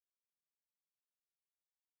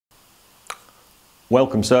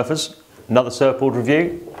Welcome surfers, another surfboard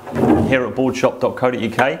review here at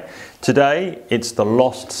boardshop.co.uk. Today it's the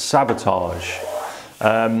Lost Sabo Taj.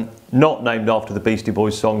 Not named after the Beastie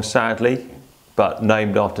Boys song, sadly, but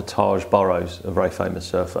named after Taj Burrow, a very famous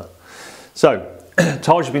surfer. So,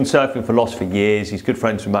 Taj has been surfing for Lost for years. He's good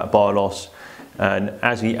friends with Matt Biolos, and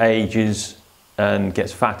as he ages and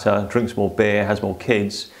gets fatter, drinks more beer, has more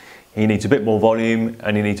kids, he needs a bit more volume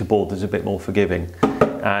and he needs a board that's a bit more forgiving.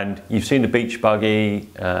 And you've seen the beach buggy,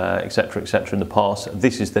 etc., etc. in the past.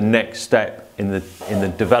 This is the next step in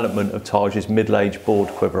the development of Taj's middle-aged board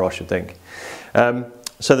quiver, I should think.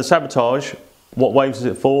 So the Sabo Taj, what waves is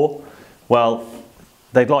it for? Well,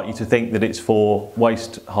 they'd like you to think that it's for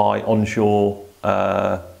waist-high onshore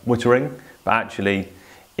wittering, but actually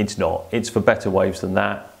it's not. It's for better waves than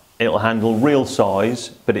that. It'll handle real size,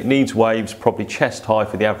 but it needs waves probably chest high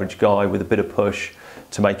for the average guy with a bit of push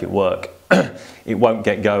to make it work. It won't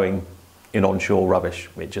get going in onshore rubbish.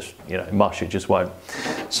 It just, mush, it just won't.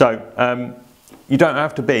 So you don't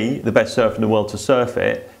have to be the best surfer in the world to surf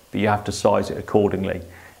it, but you have to size it accordingly.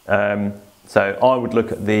 So I would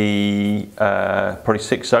look at the probably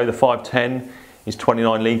 6.0, the 510 is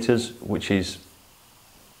 29 litres, which is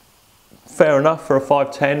fair enough for a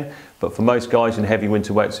 510, but for most guys in heavy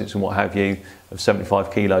winter wetsuits and what have you, of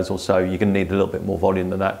 75 kilos or so, you're going to need a little bit more volume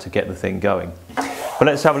than that to get the thing going. But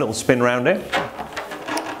let's have a little spin around it.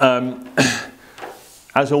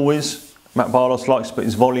 As always, Matt Biolos likes to put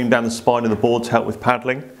his volume down the spine of the board to help with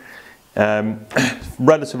paddling.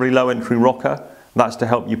 Relatively low entry rocker, that's to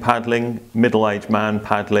help you paddling, middle-aged man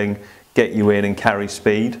paddling, get you in and carry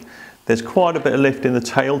speed. There's quite a bit of lift in the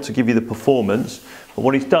tail to give you the performance, but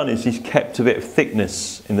what he's done is he's kept a bit of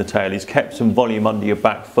thickness in the tail. He's kept some volume under your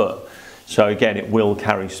back foot, so again it will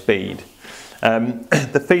carry speed.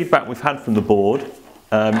 The feedback we've had from the board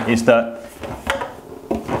is that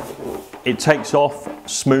it takes off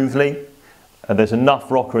smoothly, and there's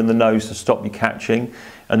enough rocker in the nose to stop you catching,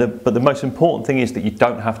 but the most important thing is that you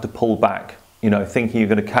don't have to pull back. Thinking you're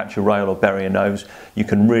going to catch a rail or bury a nose, you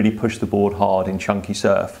can really push the board hard in chunky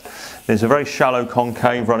surf. There's a very shallow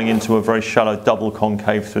concave running into a very shallow double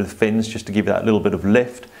concave through the fins, just to give you that little bit of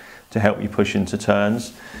lift to help you push into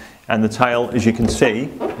turns. And the tail, as you can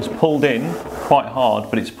see, is pulled in quite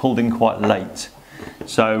hard, but it's pulled in quite late.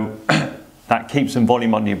 So that keeps some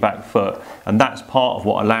volume under your back foot, and that's part of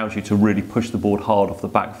what allows you to really push the board hard off the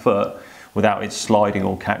back foot without it sliding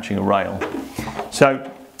or catching a rail.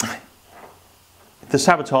 So the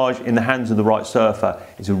Sabo Taj in the hands of the right surfer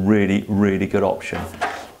is a really, really good option.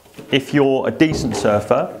 If you're a decent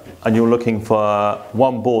surfer and you're looking for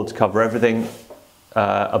one board to cover everything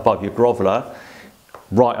above your groveler,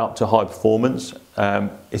 right up to high performance,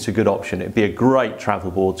 it's a good option. It'd be a great travel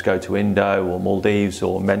board to go to Indo or Maldives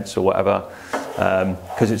or Ments or whatever,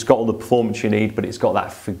 because it's got all the performance you need, but it's got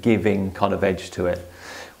that forgiving kind of edge to it.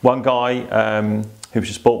 One guy who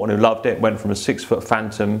just bought one who loved it, went from a 6-foot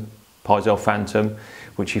Phantom, Paizel Phantom,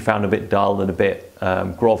 which he found a bit dull and a bit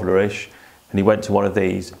groveler-ish, and he went to one of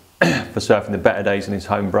these for surfing the better days in his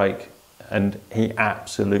home break, and he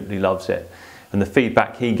absolutely loves it. And the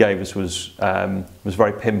feedback he gave us was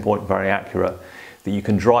very pinpoint, very accurate, that you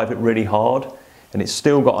can drive it really hard, and it's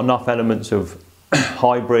still got enough elements of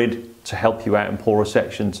hybrid to help you out in poorer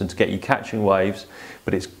sections and to get you catching waves,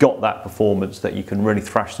 but it's got that performance that you can really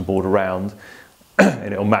thrash the board around,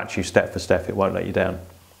 and it'll match you step for step, it won't let you down.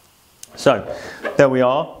 So there we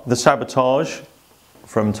are, the Sabo Taj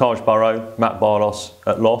from Taj Burrow, Matt Biolos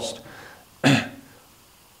at Lost.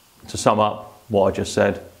 To sum up what I just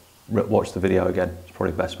said, watch the video again, it's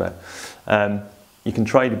probably the best bet. You can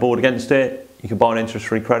trade your board against it, you can buy an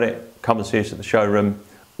interest-free credit, come and see us at the showroom,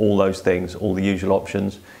 all those things, all the usual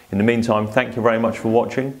options. In the meantime, thank you very much for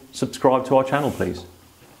watching. Subscribe to our channel, please.